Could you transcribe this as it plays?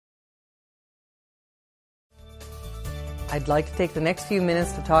I'd like to take the next few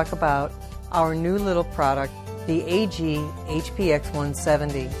minutes to talk about our new little product, the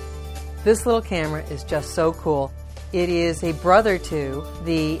AG-HPX170. This little camera is just so cool. It is a brother to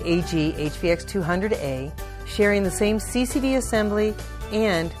the AG-HPX200A, sharing the same CCD assembly,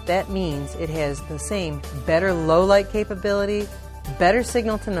 and that means it has the same better low light capability, better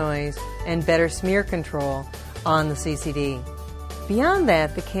signal to noise, and better smear control on the CCD. Beyond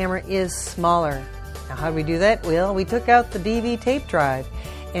that, the camera is smaller. Now, how do we do that? Well, we took out the DV tape drive,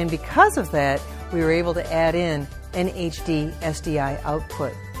 and because of that, we were able to add in an HD SDI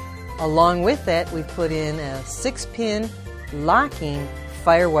output. Along with that, we put in a 6-pin locking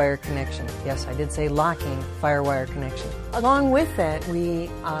firewire connection. Yes, I did say locking firewire connection. Along with that, we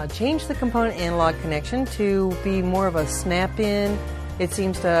changed the component analog connection to be more of a snap-in. It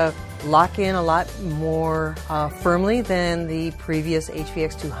seems to lock in a lot more firmly than the previous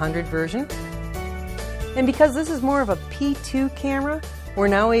HPX200 version. And because this is more of a P2 camera, we're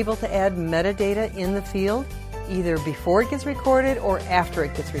now able to add metadata in the field, either before it gets recorded or after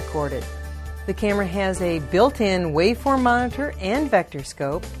it gets recorded. The camera has a built-in waveform monitor and vector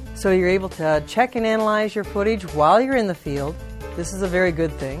scope, so you're able to check and analyze your footage while you're in the field. This is a very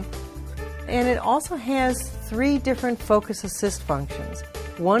good thing. And it also has 3 different focus assist functions.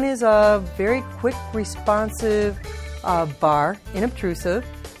 One is a very quick responsive bar, inobtrusive,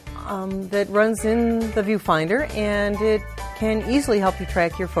 that runs in the viewfinder, and it can easily help you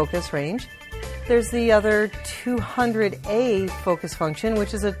track your focus range. There's the other 200A focus function,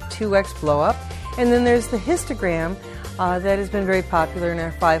 which is a 2x blow-up. And then there's the histogram that has been very popular in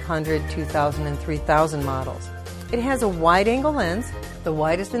our 500, 2000, and 3000 models. It has a wide-angle lens, the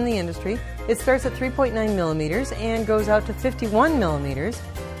widest in the industry. It starts at 3.9 millimeters and goes out to 51 millimeters.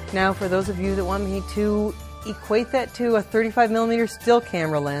 Now, for those of you that want me to equate that to a 35 millimeter still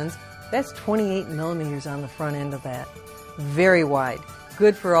camera lens, that's 28 millimeters on the front end of that. Very wide.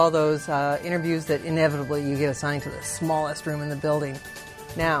 Good for all those interviews that inevitably you get assigned to the smallest room in the building.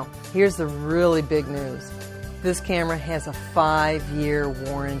 Now, here's the really big news. This camera has a 5-year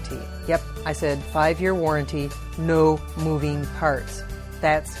warranty. Yep, I said 5-year warranty, no moving parts.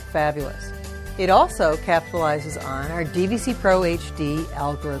 That's fabulous. It also capitalizes on our DVC Pro HD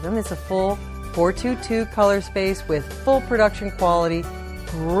algorithm. It's a full 422 color space with full production quality.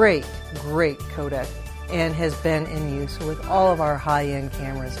 Great codec, and has been in use with all of our high-end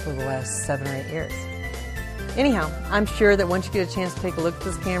cameras for the last 7 or 8 years. Anyhow, I'm sure that once you get a chance to take a look at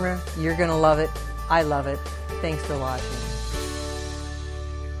this camera, you're going to love it. I love it. Thanks for watching.